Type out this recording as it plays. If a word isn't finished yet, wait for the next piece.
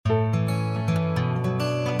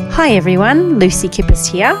Hi everyone, Lucy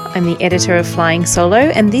Kippist here. I'm the editor of Flying Solo,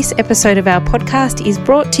 and this episode of our podcast is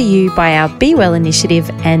brought to you by our Be Well initiative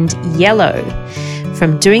and Yellow.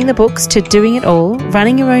 From doing the books to doing it all,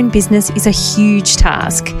 running your own business is a huge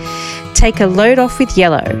task. Take a load off with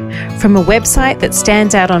Yellow. From a website that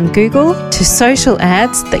stands out on Google to social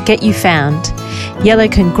ads that get you found, Yellow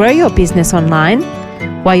can grow your business online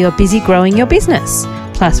while you're busy growing your business.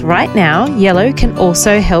 Plus, right now, Yellow can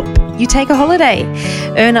also help you take a holiday.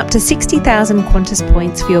 Earn up to 60,000 Qantas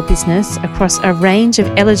points for your business across a range of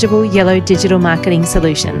eligible Yellow digital marketing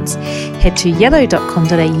solutions. Head to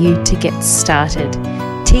yellow.com.au to get started.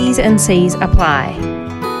 T's and C's apply.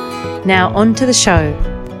 Now on to the show.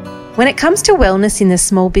 When it comes to wellness in the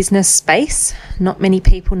small business space, not many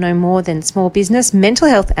people know more than small business mental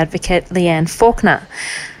health advocate Leanne Faulkner.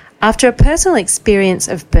 After a personal experience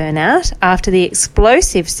of burnout, after the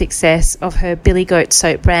explosive success of her Billy Goat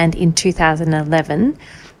soap brand in 2011,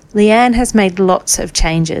 Leanne has made lots of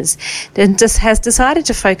changes and just has decided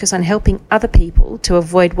to focus on helping other people to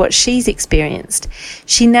avoid what she's experienced.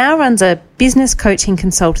 She now runs a business coaching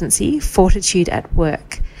consultancy, Fortitude at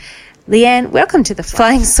Work. Leanne, welcome to the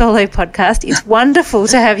Flying Solo podcast. It's wonderful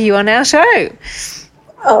to have you on our show.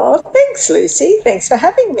 Oh, thanks, Lucy. Thanks for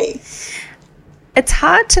having me. It's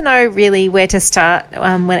hard to know really where to start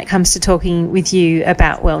when it comes to talking with you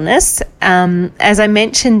about wellness. As I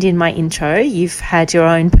mentioned in my intro, you've had your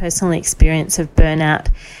own personal experience of burnout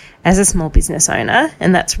as a small business owner,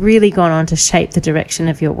 and that's really gone on to shape the direction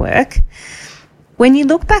of your work. When you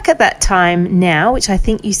look back at that time now, which I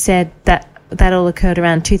think you said that all occurred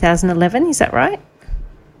around 2011, is that right?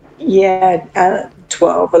 Yeah,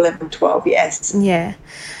 12, yes. Yeah.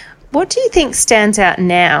 What do you think stands out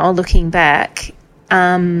now, looking back?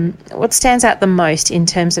 What stands out the most in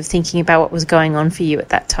terms of thinking about what was going on for you at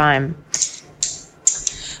that time?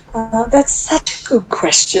 That's such a good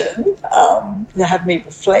question to have me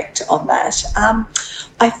reflect on that.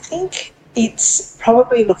 I think it's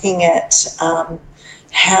probably looking at how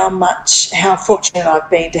fortunate I've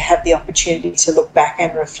been to have the opportunity to look back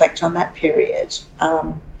and reflect on that period,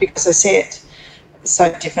 because I see it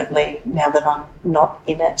so differently now that I'm not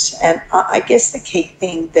in it. And I guess the key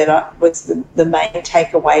thing that was the main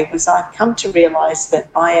takeaway was I've come to realise that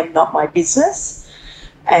I am not my business,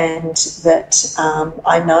 and that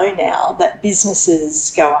I know now that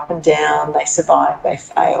businesses go up and down, they survive, they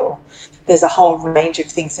fail. There's a whole range of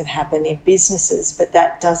things that happen in businesses, but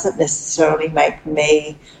that doesn't necessarily make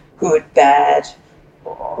me good, bad,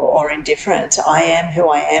 or indifferent. I am who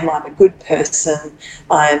I am. I'm a good person.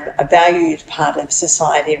 I'm a valued part of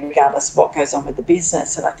society regardless of what goes on with the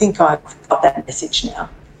business. And I think I've got that message now.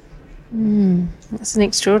 That's an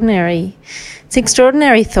extraordinary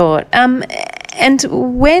thought. And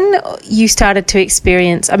when you started to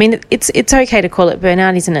experience, I mean, it's okay to call it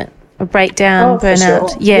burnout, isn't it? A breakdown, burnout.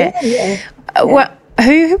 Sure. Yeah.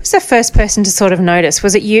 Who was the first person to sort of notice?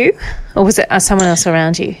 Was it you, or was it someone else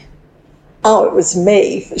around you? Oh, it was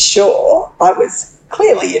me for sure. I was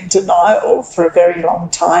clearly in denial for a very long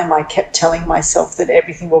time. I kept telling myself that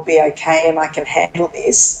everything will be okay and I can handle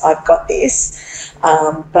this. I've got this.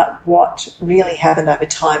 But what really happened over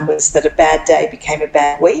time was that a bad day became a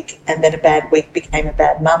bad week, and then a bad week became a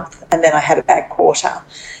bad month, and then I had a bad quarter.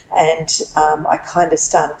 And I kind of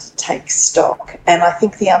started to take stock. And I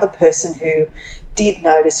think the other person who did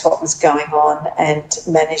notice what was going on and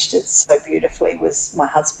managed it so beautifully was my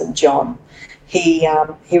husband, John. He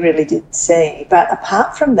really did see. But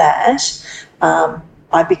apart from that,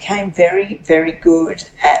 I became very, very good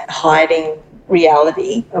at hiding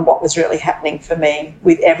reality and what was really happening for me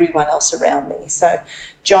with everyone else around me. So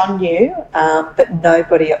John knew, but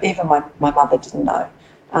nobody, even my mother didn't know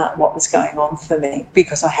what was going on for me,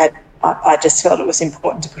 because I just felt it was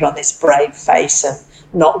important to put on this brave face and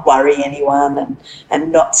not worry anyone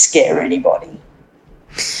and not scare anybody.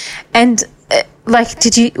 And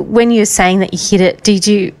did you, when you were saying that you hid it, did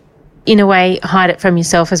you in a way hide it from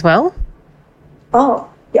yourself as well? Oh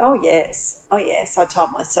yes. I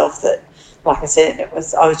told myself that, like I said, I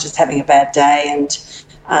was just having a bad day, and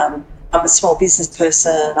I'm a small business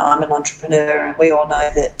person, I'm an entrepreneur, and we all know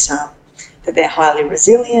that they're highly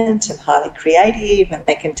resilient and highly creative, and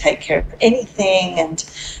they can take care of anything. And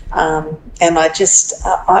I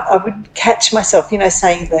would catch myself,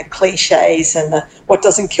 saying the cliches and the what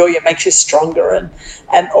doesn't kill you makes you stronger,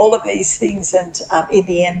 and all of these things. And in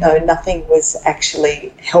the end, though, nothing was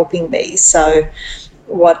actually helping me. So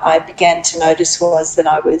what I began to notice was that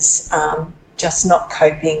I was just not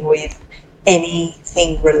coping with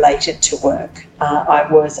anything related to work. I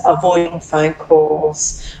was avoiding phone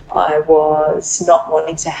calls. I was not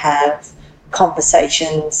wanting to have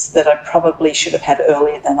conversations that I probably should have had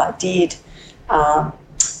earlier than I did.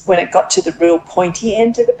 When it got to the real pointy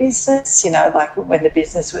end of the business, like when the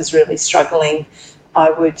business was really struggling, I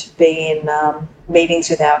would be in meetings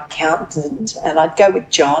with our accountant, and I'd go with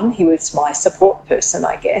John. He was my support person,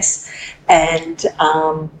 I guess, and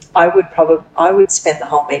I would spend the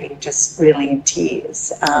whole meeting just really in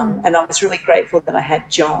tears. And I was really grateful that I had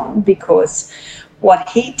John, because what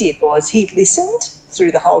he did was he listened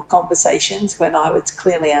through the whole conversations when I was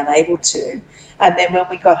clearly unable to. And then when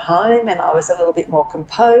we got home and I was a little bit more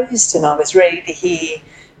composed and I was ready to hear,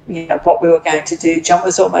 what we were going to do, John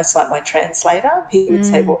was almost like my translator. He would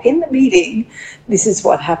say, well, in the meeting, this is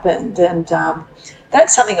what happened. And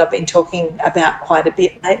that's something I've been talking about quite a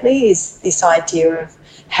bit lately, is this idea of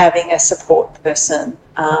having a support person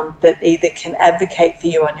that either can advocate for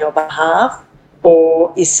you on your behalf,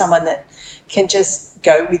 or is someone that can just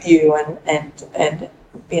go with you and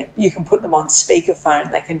you can put them on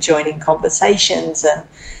speakerphone. They can join in conversations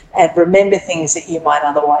and remember things that you might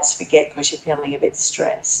otherwise forget because you're feeling a bit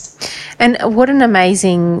stressed. And what an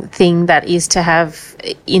amazing thing that is to have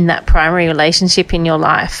in that primary relationship in your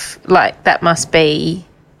life. Like that must be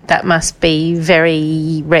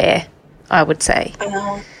very rare, I would say.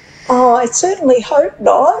 I certainly hope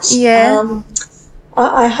not. Yeah.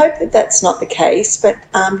 I hope that that's not the case, but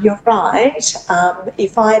you're right.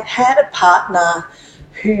 If I'd had a partner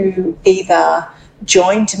who either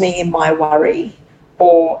joined me in my worry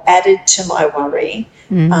or added to my worry,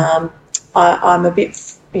 I'm a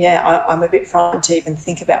bit frightened to even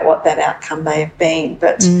think about what that outcome may have been.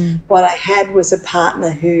 But what I had was a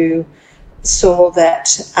partner who saw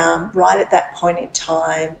that right at that point in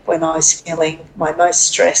time when I was feeling my most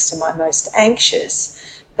stressed and my most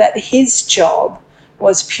anxious, that his job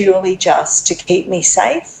was purely just to keep me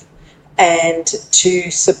safe and to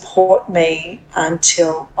support me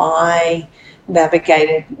until I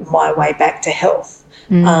navigated my way back to health.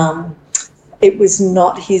 It was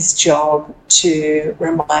not his job to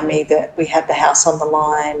remind me that we had the house on the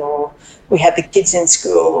line or we had the kids in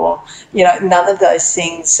school, or, none of those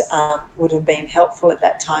things would have been helpful at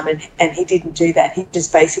that time. And he didn't do that. He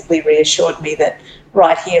just basically reassured me that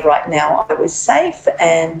right here, right now, I was safe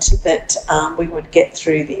and that we would get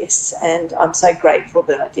through this. And I'm so grateful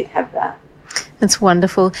that I did have that. That's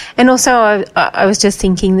wonderful. And also I was just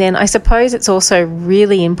thinking then, I suppose it's also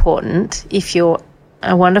really important, if you're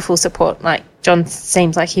a wonderful support like John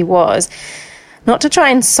seems like he was, not to try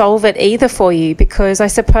and solve it either for you, because I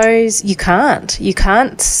suppose you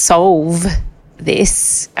can't solve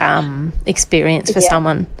this experience for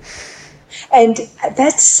someone. And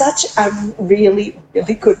that's such a really,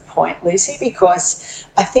 really good point, Lucy, because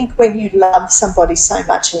I think when you love somebody so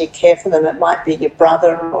much and you care for them, it might be your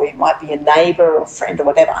brother or it might be a neighbour or friend or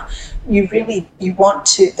whatever, you want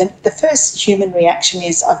to, the first human reaction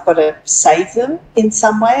is I've got to save them in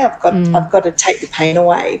some way, I've got to take the pain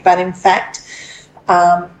away. But in fact,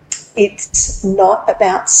 it's not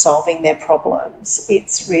about solving their problems.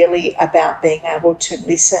 It's really about being able to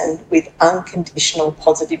listen with unconditional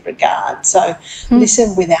positive regard. So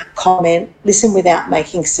listen without comment, listen without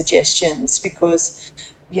making suggestions, because,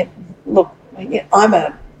 I'm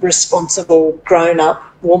a responsible grown-up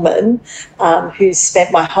woman who's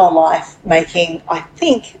spent my whole life making, I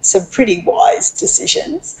think, some pretty wise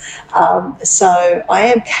decisions. So I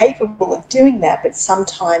am capable of doing that, but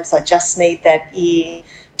sometimes I just need that ear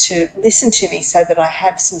to listen to me so that I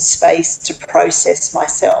have some space to process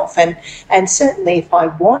myself. And certainly if I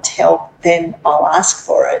want help, then I'll ask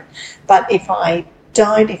for it. But if I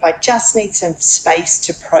don't, if I just need some space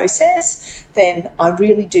to process, then I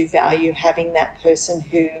really do value having that person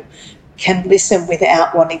who can listen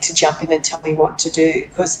without wanting to jump in and tell me what to do.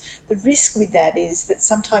 Because the risk with that is that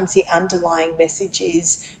sometimes the underlying message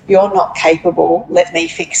is, you're not capable, let me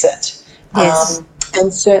fix it. Yes.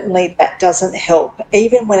 And certainly that doesn't help,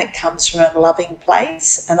 even when it comes from a loving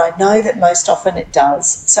place. And I know that most often it does.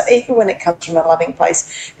 So even when it comes from a loving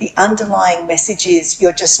place, the underlying message is,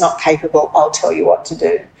 you're just not capable, I'll tell you what to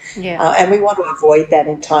do. Yeah. And we want to avoid that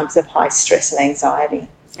in times of high stress and anxiety.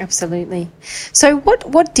 Absolutely. So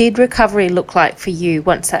what did recovery look like for you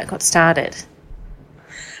once that got started?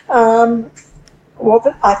 Well,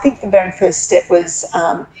 I think the very first step was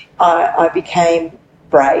I became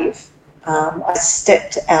brave. I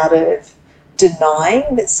stepped out of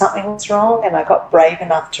denying that something was wrong, and I got brave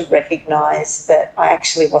enough to recognise that I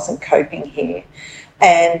actually wasn't coping here.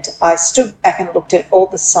 And I stood back and looked at all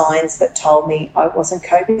the signs that told me I wasn't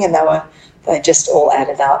coping, and they just all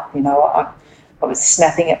added up. I was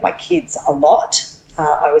snapping at my kids a lot.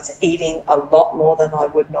 I was eating a lot more than I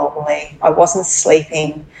would normally. I wasn't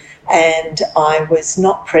sleeping, and I was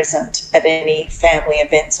not present at any family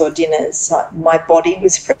events or dinners. My body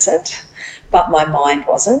was present, but my mind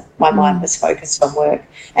wasn't. My mind was focused on work.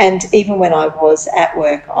 And even when I was at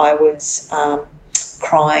work, I was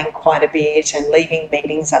crying quite a bit and leaving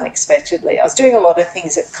meetings unexpectedly. I was doing a lot of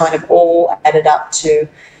things that kind of all added up to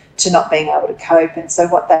not being able to cope. And so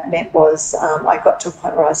what that meant was I got to a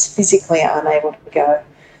point where I was physically unable to go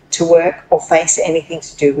to work or face anything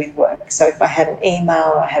to do with work. So if I had an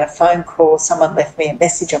email or I had a phone call, someone left me a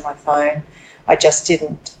message on my phone, I just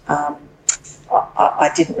didn't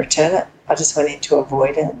I didn't return it. I just went into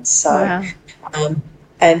avoidance. So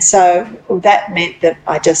and so that meant that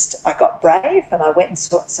I got brave and I went and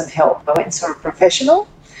sought some help. I went and saw a professional,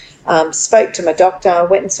 spoke to my doctor,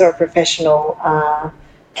 went and saw a professional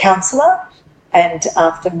counsellor, and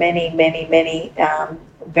after many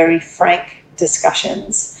very frank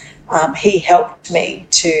discussions, he helped me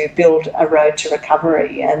to build a road to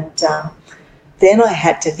recovery. And then I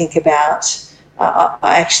had to think about,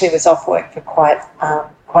 I actually was off work for quite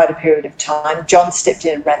a period of time. John stepped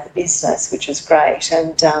in and ran the business, which was great.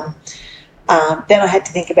 And then I had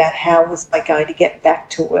to think about how was I going to get back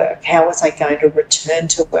to work? How was I going to return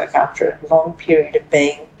to work after a long period of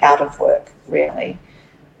being out of work, really?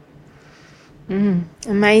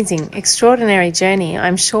 Amazing, extraordinary journey,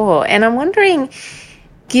 I'm sure. And I'm wondering,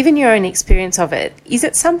 given your own experience of it, is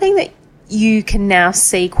it something that you can now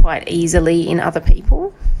see quite easily in other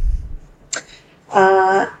people?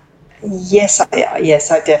 Yes,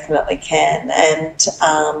 I definitely can. And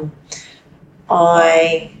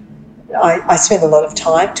I spend a lot of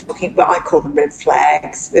time talking, but I call them red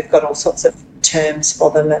flags. They've got all sorts of terms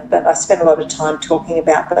for them, but I spend a lot of time talking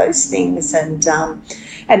about those things. And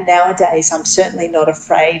nowadays I'm certainly not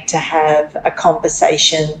afraid to have a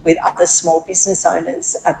conversation with other small business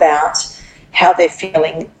owners about how they're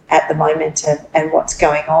feeling at the moment and what's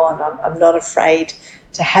going on. I'm not afraid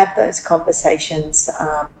to have those conversations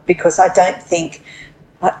because I don't think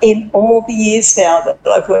in all the years now that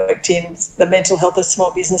I've worked in the mental health of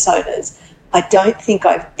small business owners, I don't think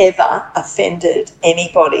I've ever offended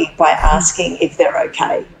anybody by asking if they're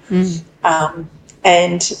okay.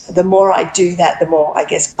 And the more I do that, the more, I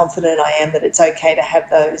guess, confident I am that it's okay to have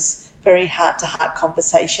those very heart-to-heart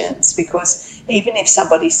conversations, because even if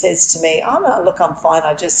somebody says to me, oh, no, look, I'm fine,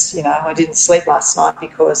 I just, I didn't sleep last night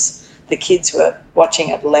because the kids were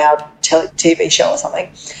watching a loud TV show or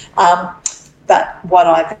something. But what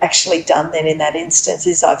I've actually done then in that instance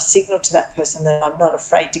is I've signalled to that person that I'm not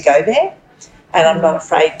afraid to go there and I'm not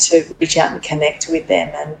afraid to reach out and connect with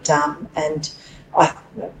them. And I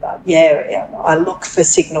look for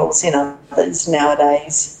signals in others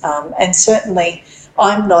nowadays. And certainly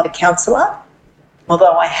I'm not a counsellor,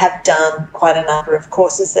 although I have done quite a number of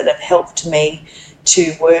courses that have helped me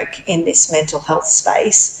to work in this mental health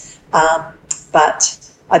space. But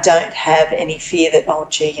I don't have any fear that, I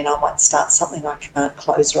might start something I can't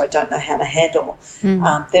close or I don't know how to handle.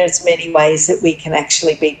 There's many ways that we can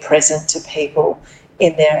actually be present to people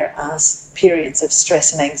in their periods of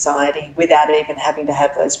stress and anxiety without even having to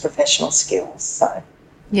have those professional skills. So,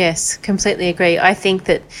 yes, completely agree. I think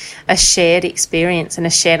that a shared experience and a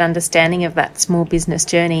shared understanding of that small business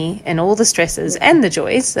journey and all the stresses and the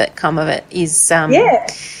joys that come of it is a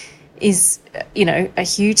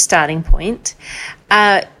huge starting point.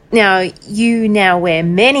 Now, you now wear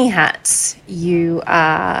many hats. You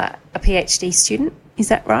are a PhD student. Is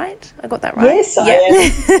that right? I got that right? Yes, I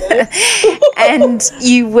am. And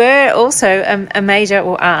you were also a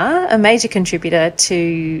major contributor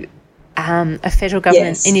to a federal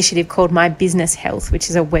government initiative called My Business Health, which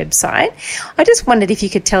is a website. I just wondered if you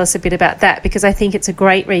could tell us a bit about that, because I think it's a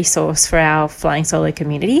great resource for our Flying Solo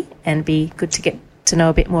community and be good to get to know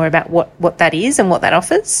a bit more about what that is and what that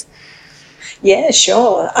offers. Yeah,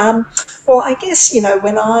 sure. Well, I guess,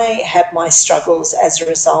 when I had my struggles as a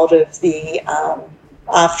result of the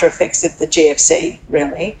after effects of the GFC,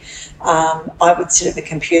 really, I would sit at the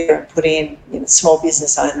computer and put in small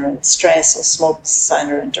business owner and stress or small business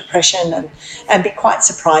owner and depression and be quite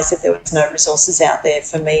surprised that there was no resources out there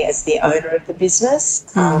for me as the owner of the business.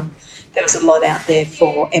 There was a lot out there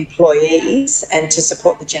for employees and to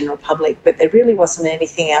support the general public, but there really wasn't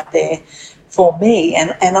anything out there for me.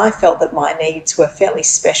 And I felt that my needs were fairly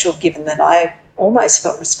special, given that I almost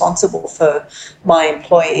felt responsible for my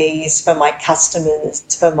employees, for my customers,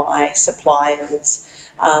 for my suppliers.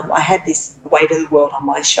 I had this weight of the world on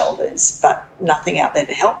my shoulders, but nothing out there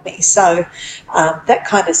to help me. So that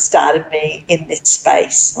kind of started me in this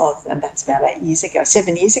space of, and that's about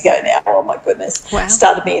 7 years ago now, oh my goodness, wow.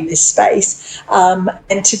 Started me in this space.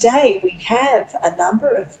 And today we have a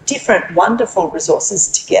number of different wonderful resources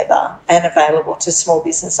together and available to small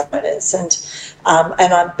business owners. And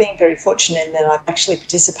I'm being very fortunate in that I've actually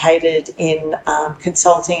participated in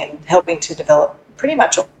consulting and helping to develop pretty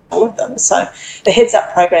much all of them. So the Heads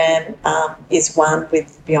Up program is one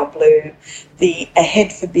with Beyond Blue. The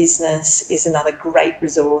Ahead for Business is another great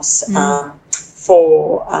resource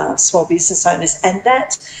for small business owners, and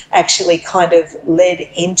that actually kind of led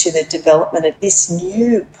into the development of this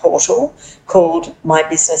new portal called My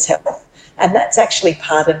Business Health. And that's actually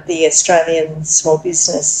part of the Australian Small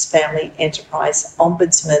Business Family Enterprise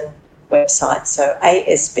Ombudsman website, so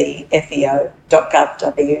asbfeo.gov.au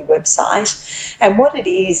website. And what it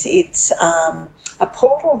is, it's a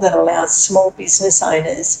portal that allows small business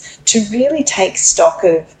owners to really take stock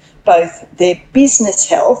of both their business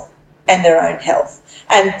health and their own health.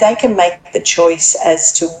 And they can make the choice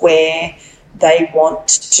as to where they want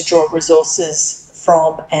to draw resources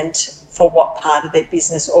from and for what part of their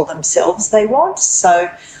business or themselves they want.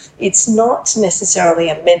 So it's not necessarily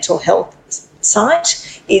a mental health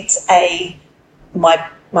site, it's a my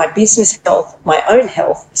business health, my own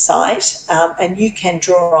health site, and you can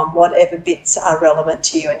draw on whatever bits are relevant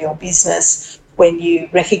to you and your business when you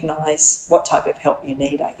recognise what type of help you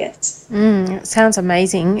need, I guess. It sounds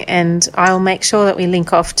amazing, and I'll make sure that we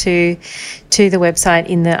link off to the website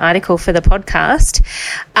in the article for the podcast.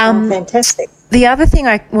 Fantastic. The other thing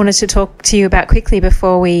I wanted to talk to you about quickly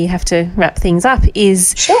before we have to wrap things up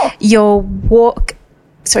is your work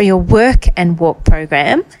and walk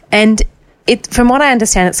program. And from what I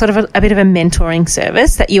understand, it's sort of a bit of a mentoring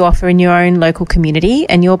service that you offer in your own local community,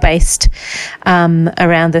 and you're based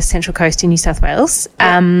around the Central Coast in New South Wales.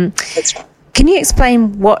 That's right. Can you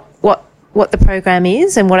explain what the program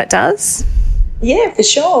is and what it does? Yeah, for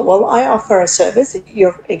sure. Well, I offer a service.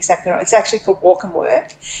 You're exactly right. It's actually called Walk and Work.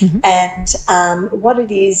 Mm-hmm. And what it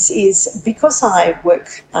is because I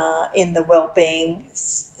work in the wellbeing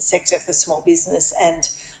sector for small business, and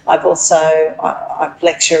I've also I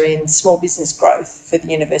lecture in small business growth for the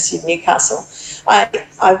University of Newcastle.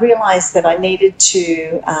 I realised that I needed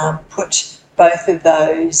to put both of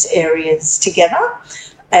those areas together,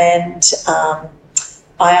 and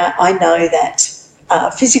I know that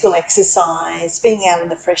physical exercise, being out in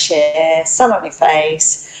the fresh air, sun on your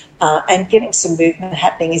face, and getting some movement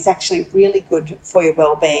happening is actually really good for your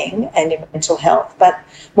well-being and your mental health. But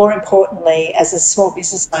more importantly, as a small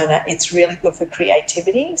business owner, it's really good for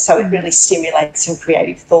creativity. So it really stimulates some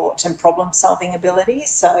creative thought and problem-solving abilities.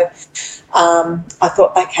 So I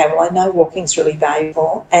thought, okay, well, I know walking's really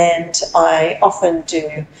valuable, and I often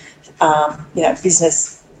do,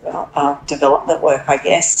 business development work, I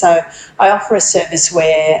guess. So I offer a service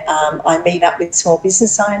where I meet up with small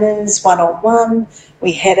business owners one-on-one.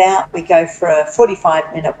 We head out, we go for a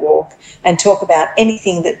 45-minute walk and talk about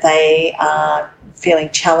anything that they are feeling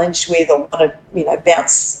challenged with or want to,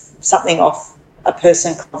 bounce something off a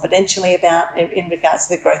person confidentially about in regards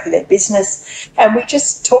to the growth of their business. And we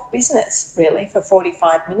just talk business, really, for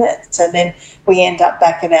 45 minutes. And then we end up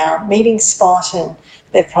back at our meeting spot, and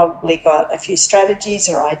they've probably got a few strategies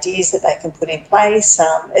or ideas that they can put in place.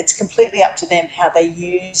 It's completely up to them how they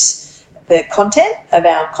use the content of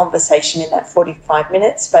our conversation in that 45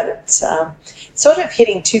 minutes, but it's sort of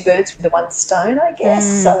hitting two birds with the one stone, I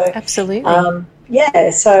guess. Absolutely. And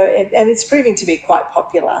it's proving to be quite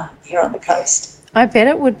popular here on the coast. I bet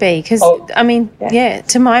it would be because,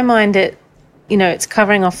 to my mind, it's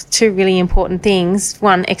covering off two really important things.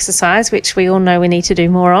 One, exercise, which we all know we need to do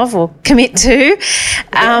more of or commit to,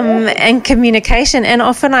 and communication. And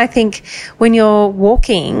often I think when you're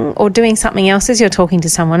walking or doing something else as you're talking to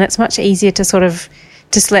someone, it's much easier to sort of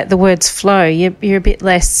just let the words flow. You're a bit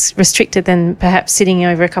less restricted than perhaps sitting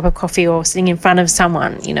over a cup of coffee or sitting in front of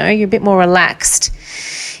someone. You're a bit more relaxed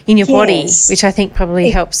in your body, which I think probably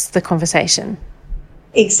helps the conversation.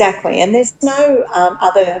 Exactly, and there's no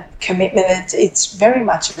other commitment. It's very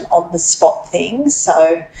much an on-the-spot thing.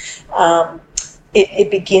 So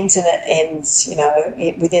it begins and it ends,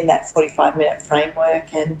 within that 45-minute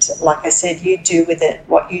framework. And like I said, you do with it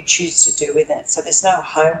what you choose to do with it. So there's no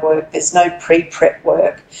homework, there's no pre-prep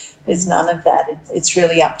work, there's none of that. It's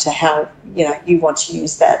really up to how, you want to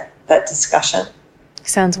use that discussion.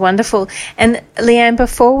 Sounds wonderful. And Leanne,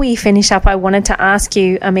 before we finish up, I wanted to ask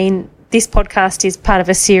you, this podcast is part of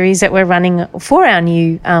a series that we're running for our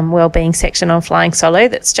new wellbeing section on Flying Solo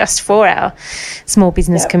that's just for our small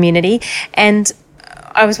business community. And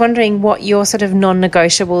I was wondering what your sort of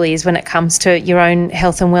non-negotiable is when it comes to your own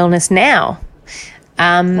health and wellness now.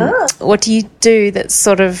 What do you do that's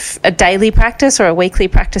sort of a daily practice or a weekly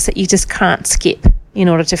practice that you just can't skip in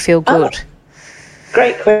order to feel good?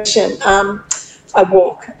 Great question. I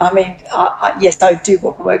walk. I mean, yes, I do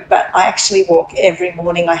walk and work, but I actually walk every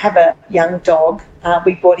morning. I have a young dog.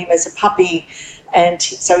 We bought him as a puppy, and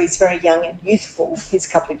so he's very young and youthful. He's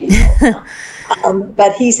a couple of years old now.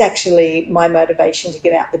 But he's actually my motivation to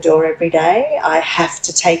get out the door every day. I have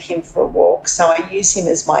to take him for a walk, so I use him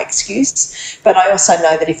as my excuse. But I also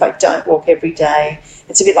know that if I don't walk every day,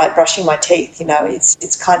 it's a bit like brushing my teeth.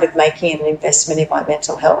 It's kind of making an investment in my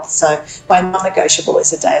mental health. So my non-negotiable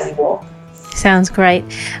is a daily walk. Sounds great.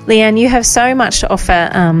 Leanne, you have so much to offer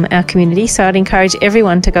our community, so I'd encourage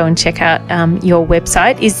everyone to go and check out your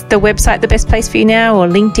website. Is the website the best place for you now, or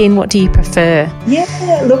LinkedIn? What do you prefer? Yeah,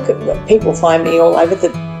 look, people find me all over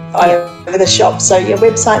the shop. So your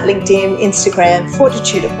website, LinkedIn, Instagram,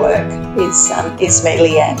 Fortitude at Work is me,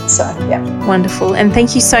 Leanne. So, yeah. Wonderful. And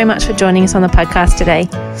thank you so much for joining us on the podcast today.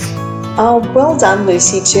 Oh, well done,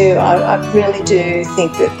 Lucy, too. I really do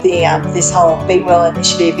think that this whole Be Well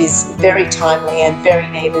initiative is very timely and very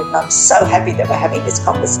needed, and I'm so happy that we're having this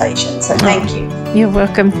conversation. So thank you. You're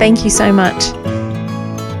welcome. Thank you so much.